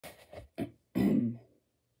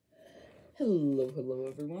Hello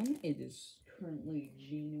everyone. It is currently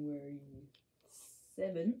January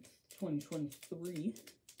 7th, 2023,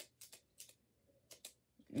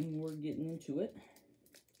 and we're getting into it.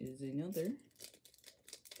 It is another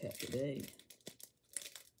pack today.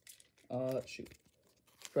 Shoot.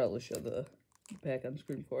 Probably show the pack on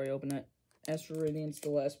screen before I open it. Astral Radiance, the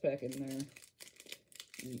last pack in there.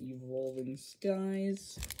 The Evolving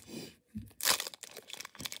Skies.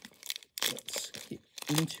 Let's get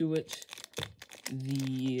into it.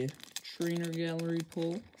 The Trainer Gallery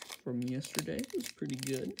pull from yesterday was pretty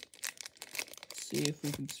good. Let's see if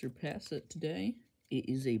we can surpass it today. It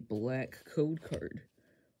is a black code card,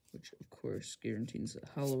 which of course guarantees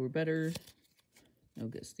a hollow or better. No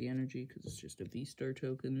guess the energy because it's just a V-Star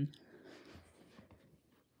token.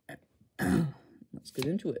 Let's get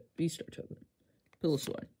into it. V-Star token.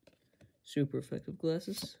 Piloswine. Super effective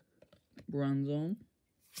glasses. Bronzong.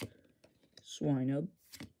 Swinub.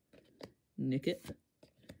 Nickit.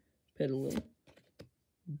 Petalil.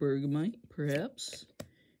 Bergmite, perhaps.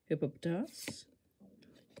 Hippopotas.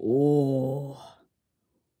 Oh.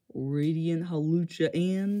 Radiant Hawlucha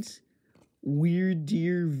and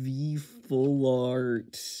Wyrdeer V Full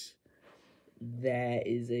Art. That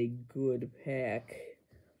is a good pack.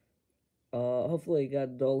 Hopefully I got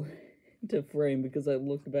it all into frame because I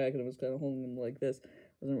looked back and I was kind of holding them like this. I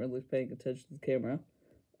wasn't really paying attention to the camera.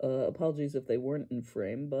 Apologies if they weren't in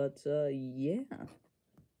frame, but, yeah.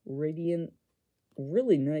 Radiant,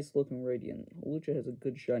 really nice looking Radiant. Hawlucha has a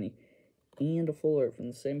good shiny. And a full art from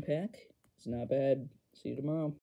the same pack. It's not bad. See you tomorrow.